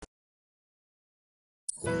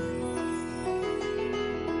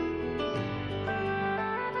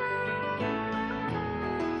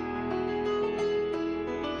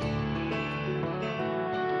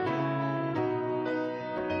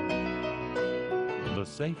The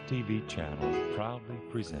Safe TV channel proudly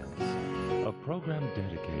presents a program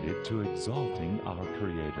dedicated to exalting our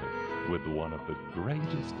Creator with one of the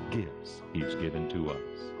greatest gifts He's given to us.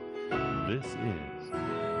 This is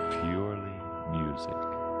Purely Music.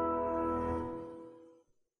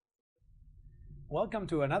 Welcome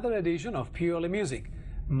to another edition of Purely Music.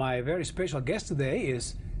 My very special guest today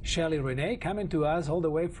is Shelly Renee, coming to us all the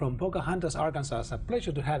way from Pocahontas, Arkansas. It's a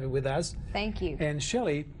pleasure to have you with us. Thank you. And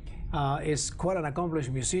Shelly is quite an accomplished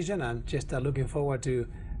musician. I'm just looking forward to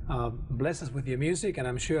bless us with your music, and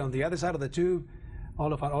I'm sure on the other side of the tube,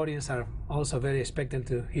 all of our audience are also very expectant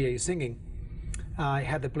to hear you singing. I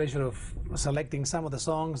had the pleasure of selecting some of the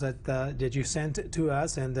songs that you sent to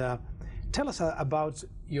us, and tell us about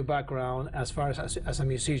your background as far as a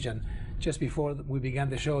musician. Just before we began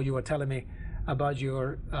the show, you were telling me about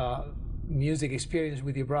your music experience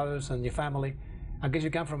with your brothers and your family. I guess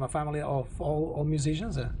you come from a family of all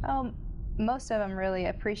musicians? Most of them really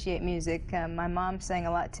appreciate music. My mom sang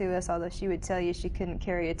a lot to us, although she would tell you she couldn't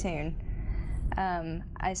carry a tune.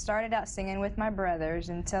 I started out singing with my brothers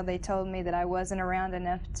until they told me that I wasn't around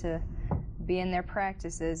enough to be in their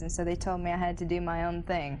practices, and so they told me I had to do my own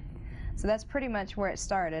thing. So that's pretty much where it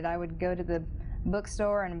started. I would go to the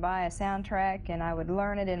bookstore and buy a soundtrack, and I would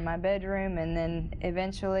learn it in my bedroom, and then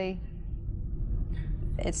eventually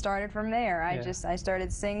it started from there. I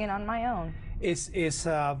started singing on my own.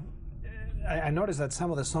 I noticed that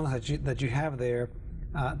some of the songs that you have there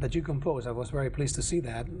that you composed, I was very pleased to see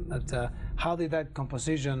that. How did that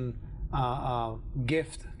composition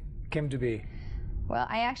gift came to be? Well,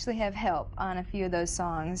 I actually have help on a few of those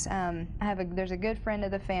songs. There's a good friend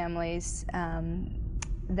of the family's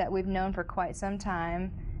that we've known for quite some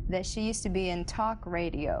time, that she used to be in talk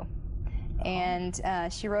radio. And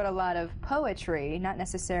she wrote a lot of poetry, not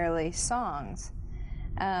necessarily songs.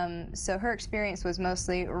 So her experience was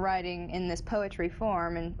mostly writing in this poetry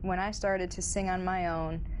form, and when I started to sing on my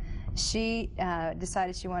own, she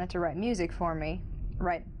decided she wanted to write music for me,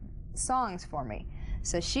 write songs for me.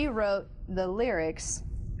 So she wrote the lyrics,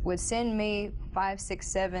 would send me 5, 6,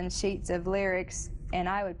 7 sheets of lyrics, and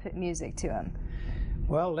I would put music to them.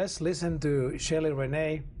 Well, let's listen to Shelly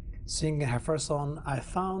Renee singing her first song, I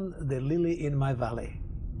Found the Lily in My Valley.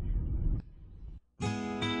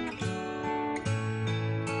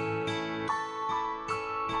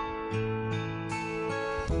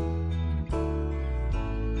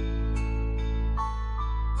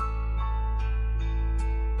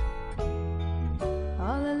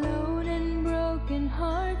 All alone and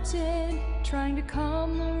broken-hearted, trying to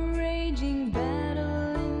calm the raging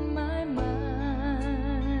battle in my mind.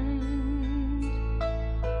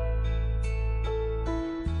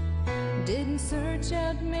 Didn't search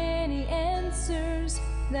out many answers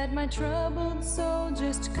that my troubled soul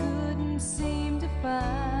just couldn't seem to find.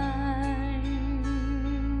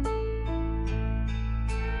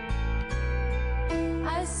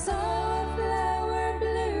 I saw a flower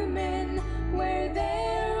blooming where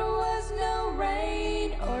there was no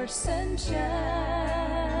rain or sunshine,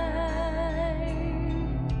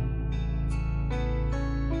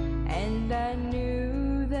 and I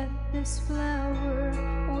knew that this flower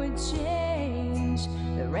would change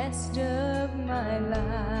the rest of my life.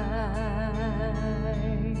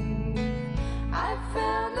 I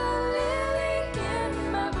found a lily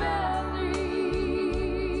in my valley.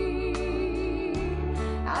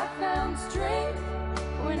 I found strength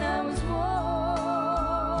when I was worn.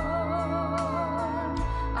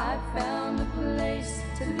 I found a place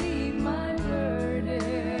to leave my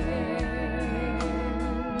burdens.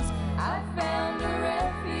 I found a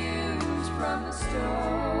refuge from the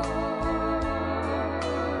storm,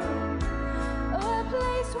 a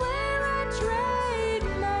place where I trade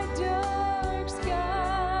my dark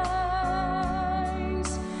skies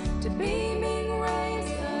to beaming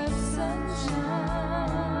rays of sunshine.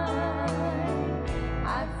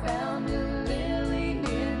 I found a lily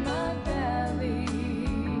in my valley,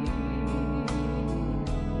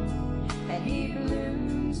 and he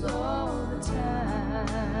blooms all the time.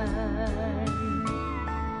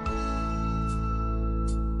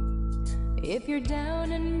 If you're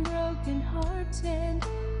down and broken-hearted,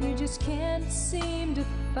 you just can't seem to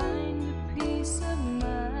find a peace of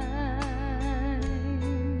mind.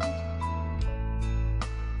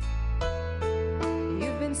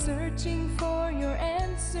 You've been searching for your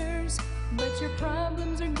answers, but your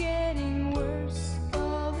problems are getting worse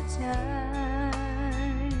all the time.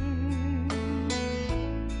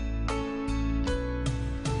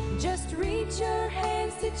 Just reach your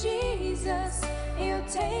hands to Jesus. He'll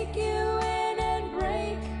take you in and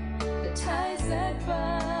break the ties that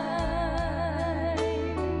bind.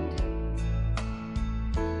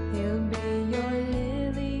 He'll be your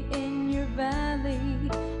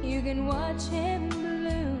watch him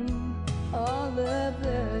bloom all of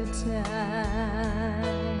the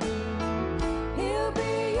time. He'll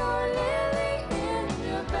be your lily in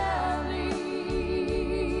your valley.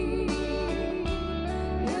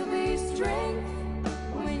 He'll be strength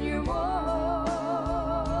when you're worn.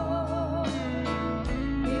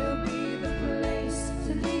 He'll be the place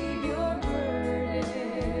to leave your burdens.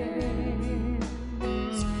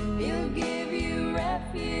 He'll give you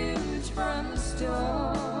refuge from the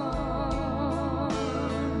storm.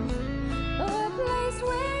 A place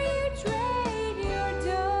where you trade your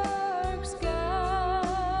dark skies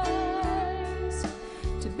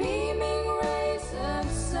to beaming rays of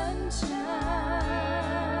sunshine.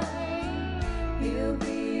 He'll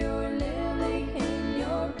be your lily in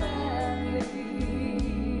your valley,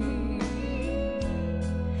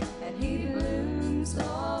 and he blooms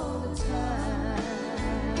all the time.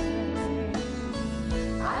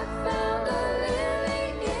 I found a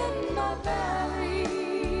lily in my valley.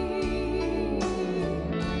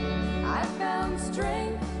 I found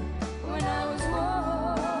strength when I was worn.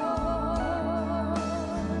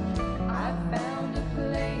 I found a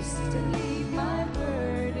place to leave my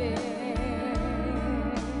burdens.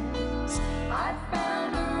 I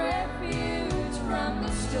found a refuge from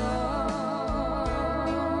the storm.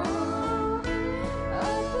 A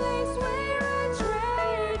place where I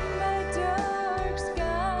trade my dark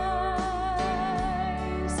skies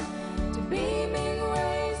to beaming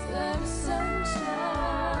rays of sunshine.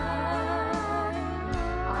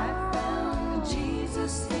 I found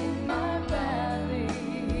Jesus in my valley,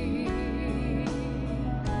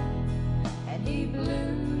 and he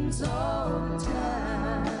blooms all the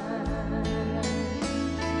time.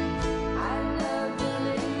 I love the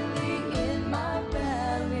lily in my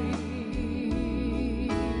valley,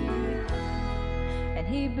 and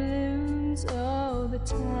he blooms all the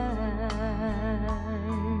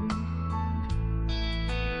time.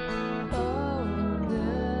 All the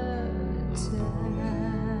time.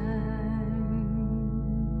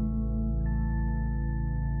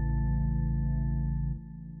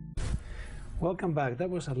 Welcome back. That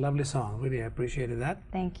was a lovely song. Really, I appreciated that.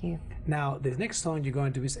 Thank you. Now, the next song you're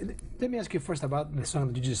going to be... Let me ask you first about the song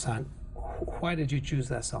that you just sang. Why did you choose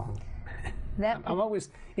that song? That I'm always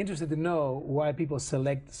interested to know why people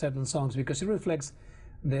select certain songs, because it reflects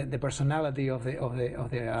the personality of the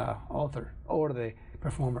author or the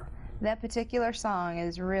performer. That particular song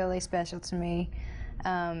is really special to me.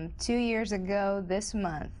 2 years ago this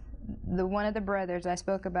month, one of the brothers I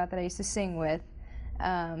spoke about that I used to sing with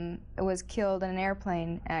was killed in an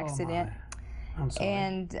airplane accident. Oh my. I'm sorry.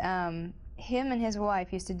 And him and his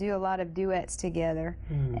wife used to do a lot of duets together.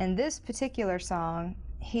 And this particular song,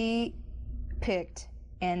 he picked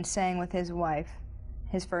and sang with his wife,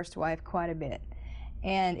 his first wife, quite a bit.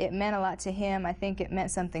 And it meant a lot to him. I think it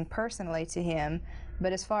meant something personally to him.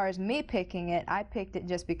 But as far as me picking it, I picked it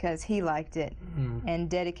just because he liked it and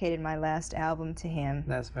dedicated my last album to him.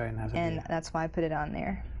 That's very nice of And you. that's why I put it on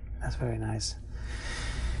there. That's very nice.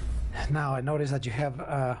 Now, I noticed that you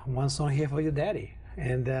have one song here for your daddy.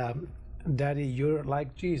 And Daddy, You're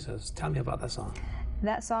Like Jesus. Tell me about that song.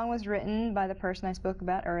 That song was written by the person I spoke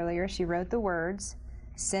about earlier. She wrote the words,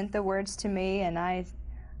 sent the words to me, and I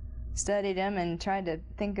studied them and tried to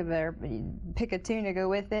think of pick a tune to go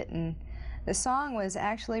with it. And the song was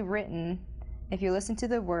actually written, if you listen to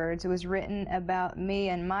the words, it was written about me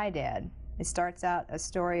and my dad. It starts out a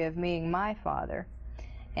story of me and my father.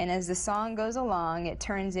 And as the song goes along, it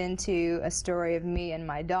turns into a story of me and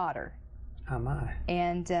my daughter. Oh my.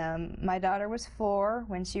 And my daughter was 4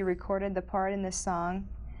 when she recorded the part in this song,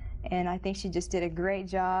 and I think she just did a great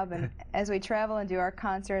job. And as we travel and do our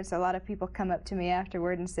concerts, a lot of people come up to me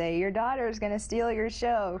afterward and say, your daughter is going to steal your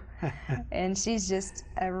show. And she's just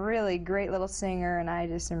a really great little singer, and I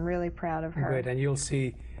just am really proud of her. Great, and you'll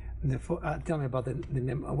see, tell me about the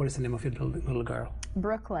name, what is the name of your little girl?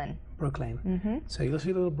 Brooklyn. Brooklyn. So you'll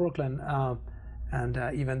see little Brooklyn, and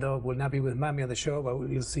even though it will not be with Mommy on the show, but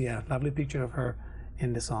you'll see a lovely picture of her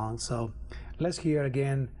in the song. So let's hear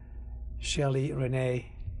again Shelly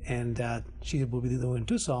Renee, and she will be doing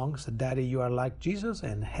 2 songs, Daddy, You Are Like Jesus,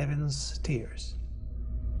 and Heaven's Tears.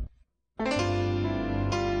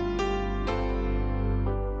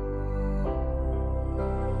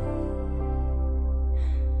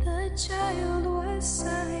 The child was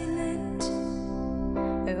silent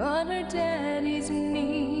on her daddy's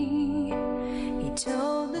knee. He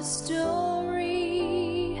told the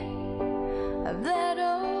story of that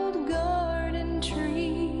old garden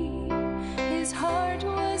tree. His heart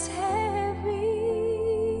was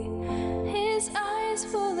heavy, his eyes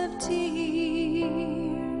full of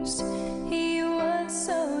tears. He was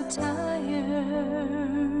so tired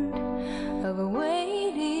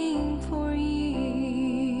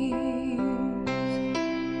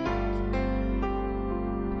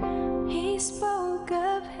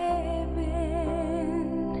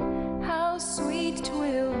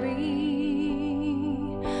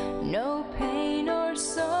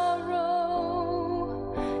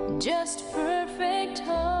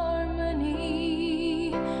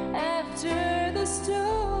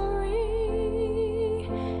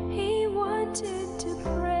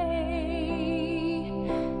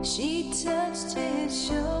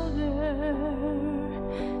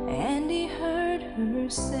and he heard her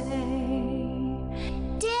say,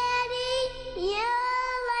 Daddy,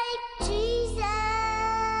 you're like Jesus,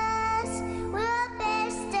 we're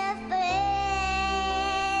best of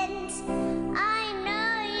friends. I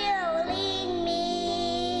know you'll lead me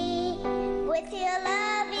with your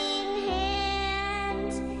loving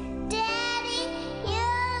hands. Daddy,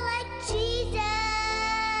 you're like Jesus,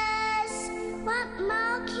 what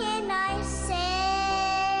more can I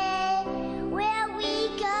say? Where we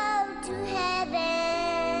go to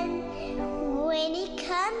heaven when he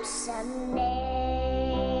comes someday.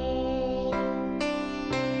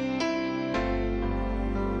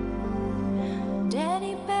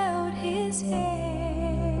 Daddy bowed his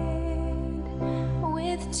head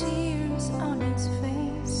with tears on his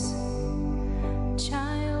face.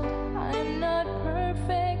 Child, I'm not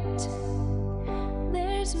perfect.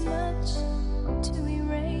 There's much to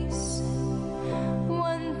erase.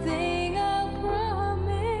 One thing I'll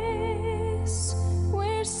promise,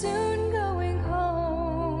 we're soon going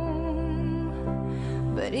home.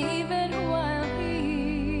 But even while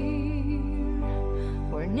here,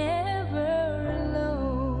 we're never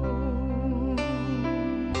alone.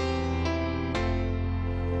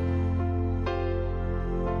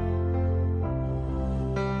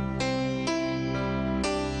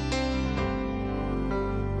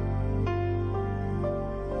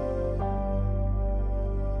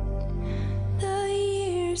 The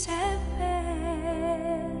years have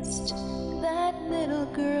passed. That little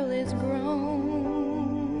girl is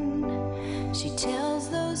grown. She tells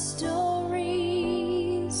those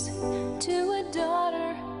stories to a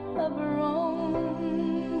daughter of her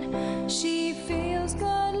own. She feels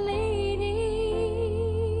God leading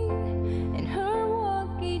in her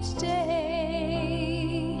walk each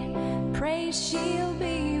day. Prays she'll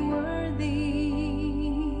be worthy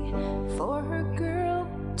for her girl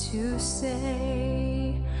to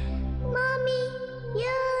say, Mommy,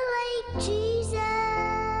 you're like Jesus,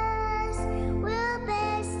 we're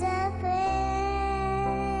best of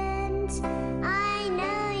friends. I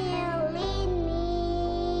know you'll lead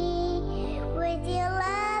me with your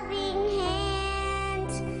loving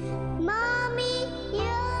hands. Mommy,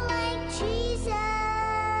 you're like Jesus,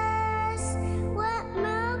 what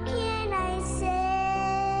more can I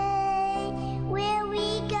say? Where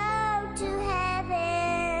we go to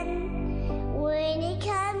heaven when he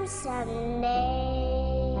comes someday.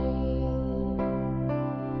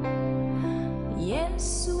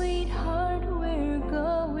 yes, sweetheart, we're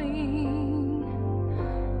going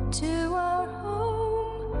to our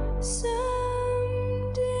home someday.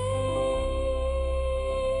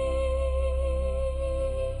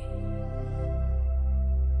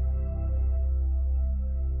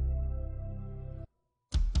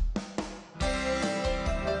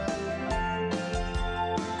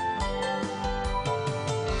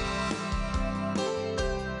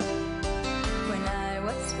 When I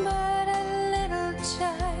was but a little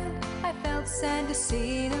child, I felt sad to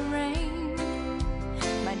see the rain.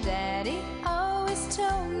 My daddy always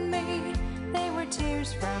told me they were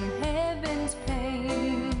tears from heaven's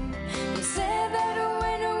pain. He said that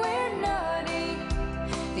when we're naughty,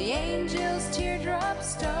 the angels' teardrops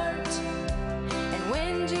start. And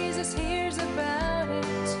when Jesus hears about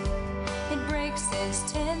it, it breaks his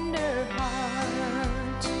tender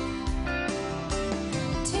heart.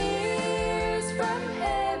 Tears from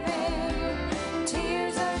heaven,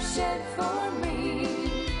 tears are shed for me.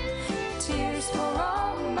 Tears for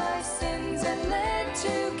all my sins that led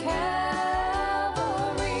to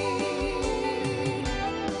Calvary.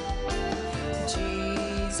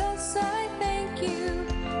 Jesus, I thank you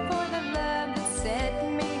for the love that set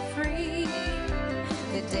me free.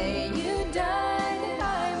 The day you died that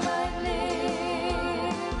I might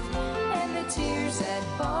live, and the tears that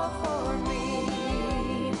fall for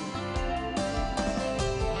me.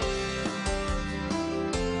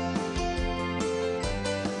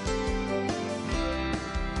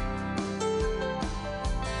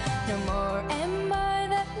 No more am I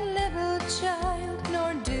that little child,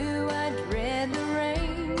 nor do I dread the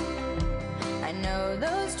rain. I know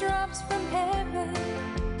those drops from heaven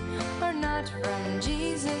are not from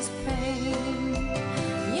Jesus' pain.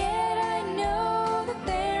 Yet I know that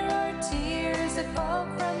there are tears that fall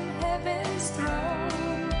from heaven's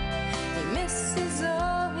throne. He misses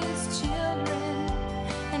all his children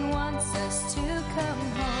and wants us to come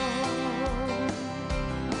home.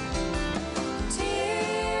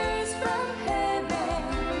 Tears from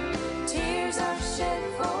heaven, tears are shed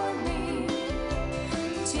for me.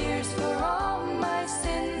 Tears for all my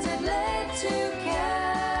sins that led to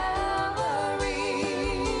Calvary.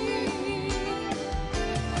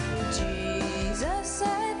 Jesus,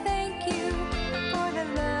 I thank you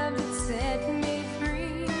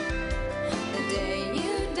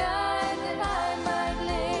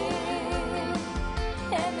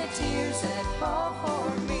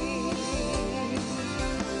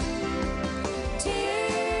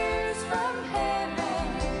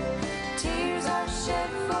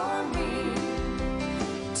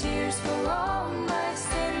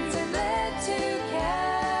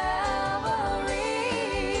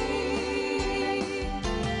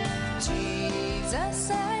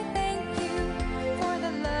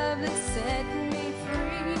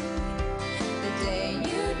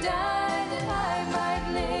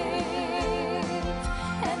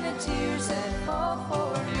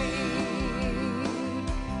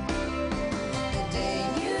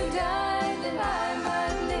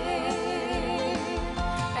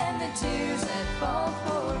fall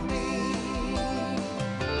for me.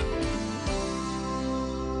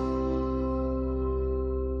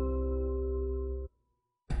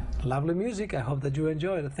 Lovely music. I hope that you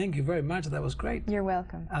enjoyed it. Thank you very much. That was great. You're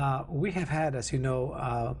welcome. We have had, as you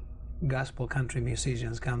know, gospel country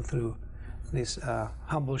musicians come through this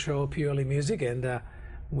humble show, Purely Music, and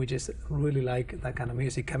we just really like that kind of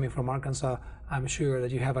music coming from Arkansas. I'm sure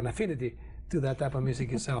that you have an affinity to that type of music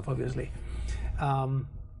yourself, obviously.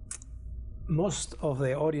 Most of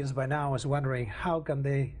the audience by now is wondering, how can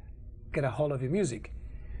they get a hold of your music?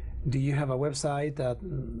 Do you have a website, a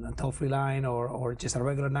toll-free line, or just a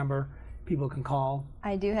regular number people can call?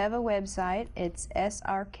 I do have a website. It's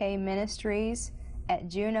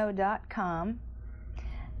srkministries@juno.com.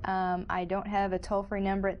 I don't have a toll-free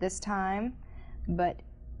number at this time, but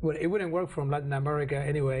Well, it wouldn't work from Latin America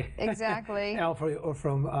anyway. exactly. or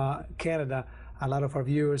from Canada. A lot of our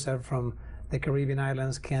viewers are from the Caribbean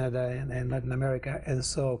islands, Canada, and Latin America. And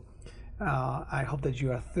so I hope that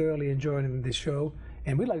you are thoroughly enjoying this show.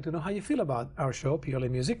 And we'd like to know how you feel about our show, Purely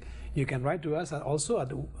Music. You can write to us also at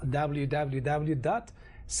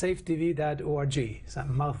www.safetv.org. It's a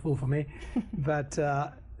mouthful for me. But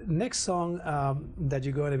next song that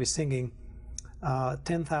you're going to be singing,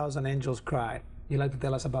 10,000 Angels Cry. You'd like to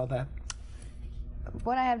tell us about that?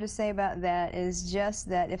 What I have to say about that is just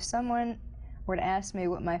that if someone were to ask me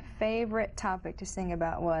what my favorite topic to sing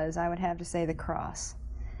about was, I would have to say the cross.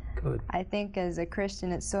 Good. I think as a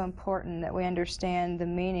Christian it's so important that we understand the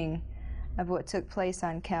meaning of what took place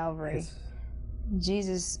on Calvary. Yes.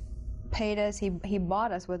 Jesus paid us, he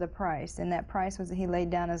bought us with a price, and that price was that he laid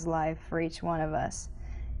down his life for each one of us.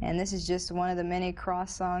 And this is just one of the many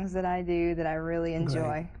cross songs that I do that I really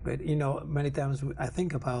enjoy. But you know, many times I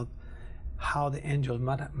think about how the angels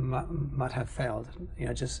might have felt, you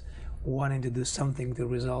know, just wanting to do something to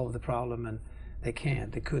resolve the problem, and they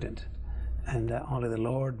can't, they couldn't. And only the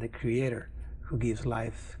Lord, the Creator, who gives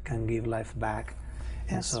life, can give life back.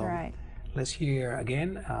 And That's so right. let's hear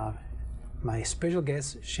again my special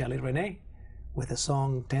guest, Shelley Renee, with the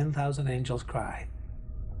song 10,000 Angels Cry.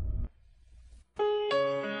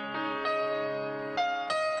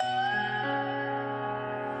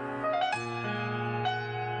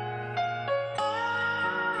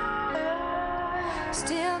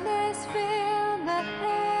 Stillness fill the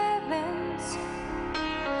heavens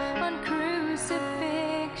on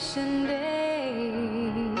crucifixion day.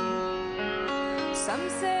 Some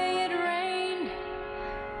say it rained,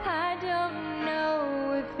 I don't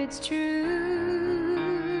know if it's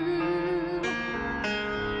true,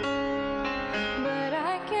 but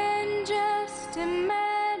I can just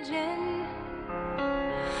imagine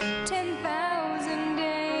 10,000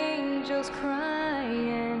 angels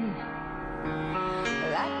crying.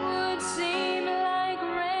 That would seem like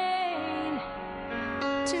rain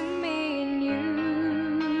to me and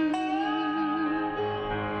you.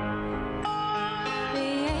 The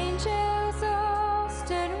angels all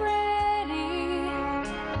stood ready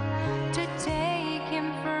to take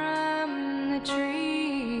him from the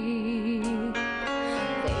tree.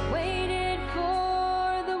 They waited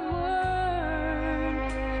for the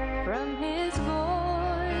word from his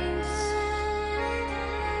voice.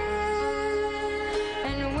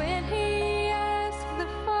 And when he asked the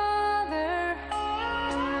Father,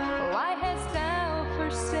 why hast thou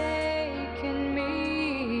forsaken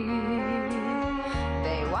me?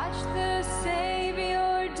 They watched the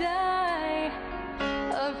Savior die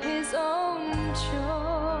of his own choice.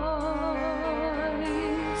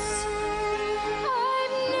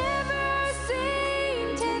 I've never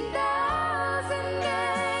seen 10,000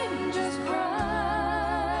 angels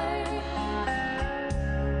cry,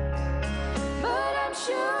 but I'm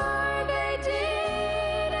sure they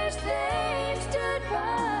did as they stood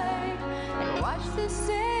by and watched the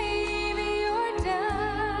Savior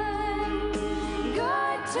die.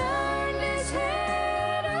 God turned his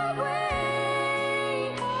head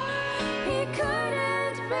away. He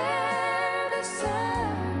couldn't bear the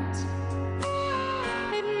sight.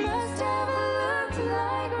 It must have looked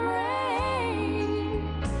like rain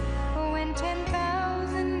when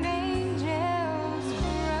 10,000 angels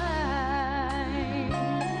cried.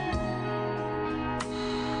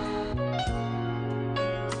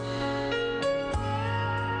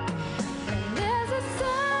 And as the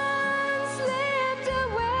sun slipped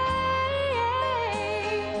away,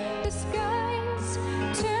 the skies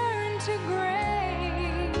turned to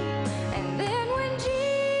gray. And then when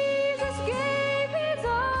Jesus gave his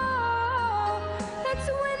all, that's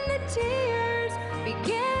when the tears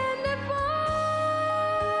began to fall.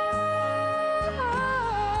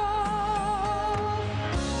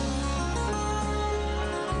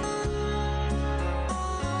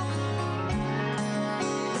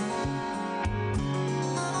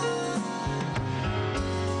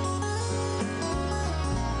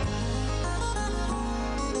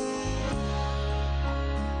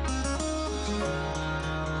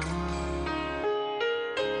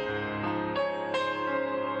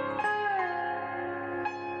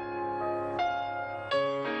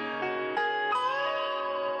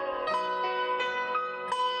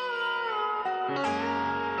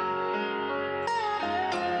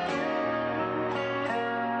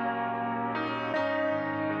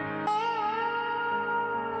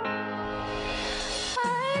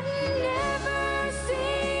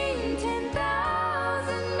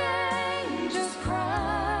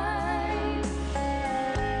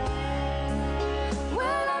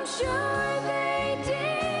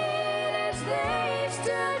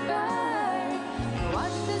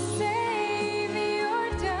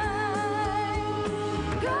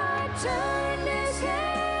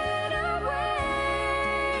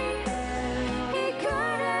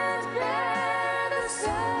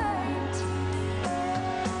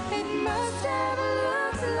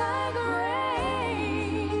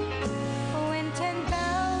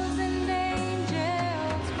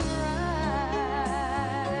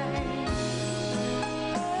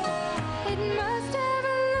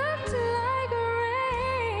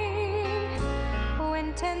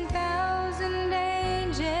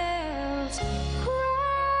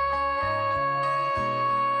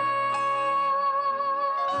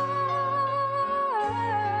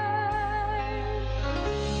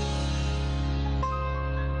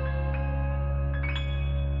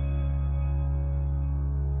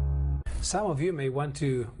 some of you may want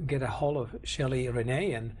to get a hold of Shelly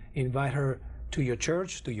Renee and invite her to your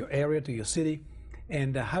church, to your area, to your city.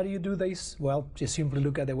 And how do you do this? Well, just simply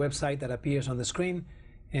look at the website that appears on the screen,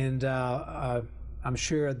 and I'm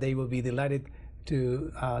sure they will be delighted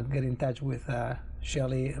to get in touch with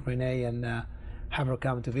Shelly Renee and have her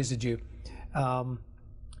come to visit you.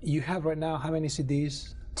 You have right now how many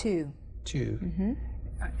CDs? 2. 2.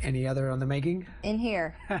 Any other on the making? In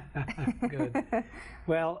here. Good.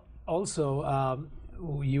 Well, also,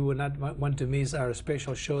 you will not want to miss our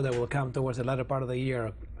special show that will come towards the latter part of the year,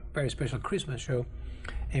 a very special Christmas show,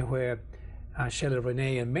 and where Shelly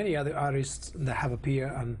Renee and many other artists that have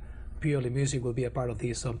appeared on Purely Music will be a part of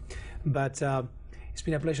this. So, but it's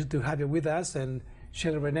been a pleasure to have you with us, and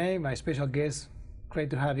Shelly Renee, my special guest,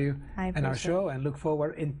 great to have you in our show, and look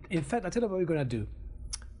forward. In fact, I'll tell you what we're going to do.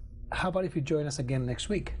 How about if you join us again next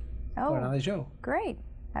week for another show? Great.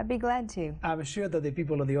 I'd be glad to. I'm sure that the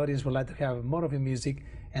people of the audience would like to have more of your music,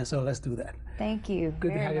 and so let's do that. Thank you.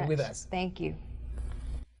 Good to have you with us. Thank you.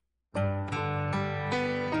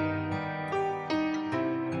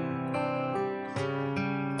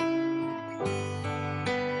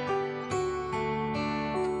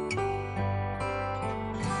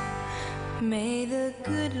 May the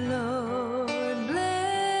good Lord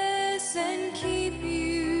bless and keep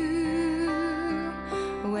you,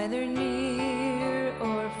 whether near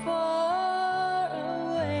or far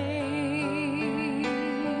away.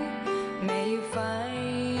 May you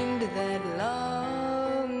find that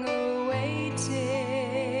long-awaited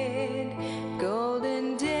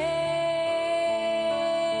golden day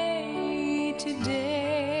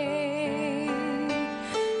today.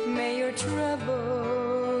 May your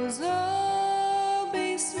troubles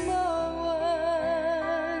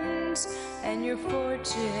and your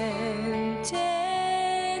fortune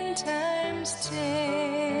 10 times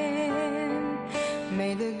 10.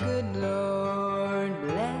 May the good Lord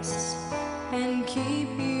bless and keep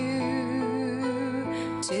you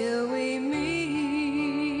till we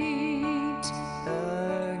meet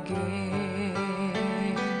again.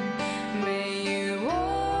 May you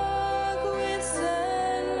walk with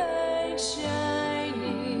sunlight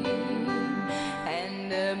shining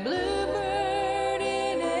and a bluebird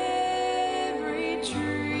in every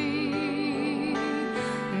tree.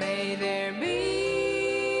 May there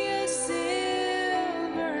be a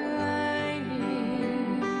silver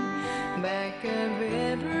lining back of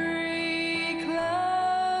every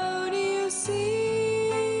cloud you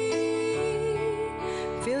see.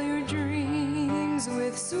 Fill your dreams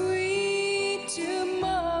with sweet tomorrows.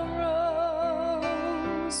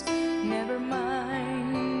 Never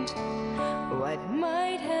mind what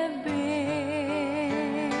might have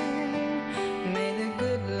been. May the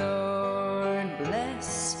good Lord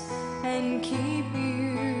bless and keep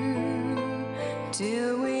you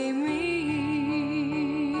till we meet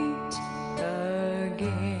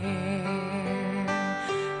again.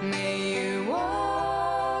 May you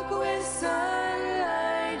walk with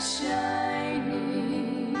sunlight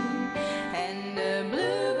shining and a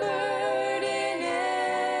bluebird in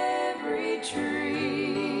every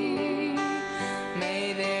tree.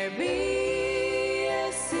 May there be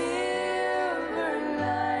a silver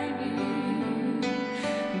lining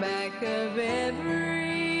back of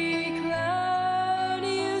every cloud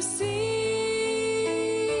you see.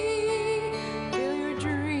 Fill your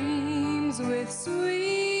dreams with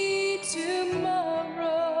sweet tomorrows.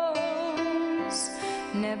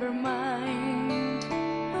 Never mind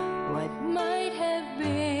what might have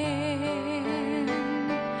been.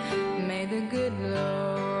 May the good Lord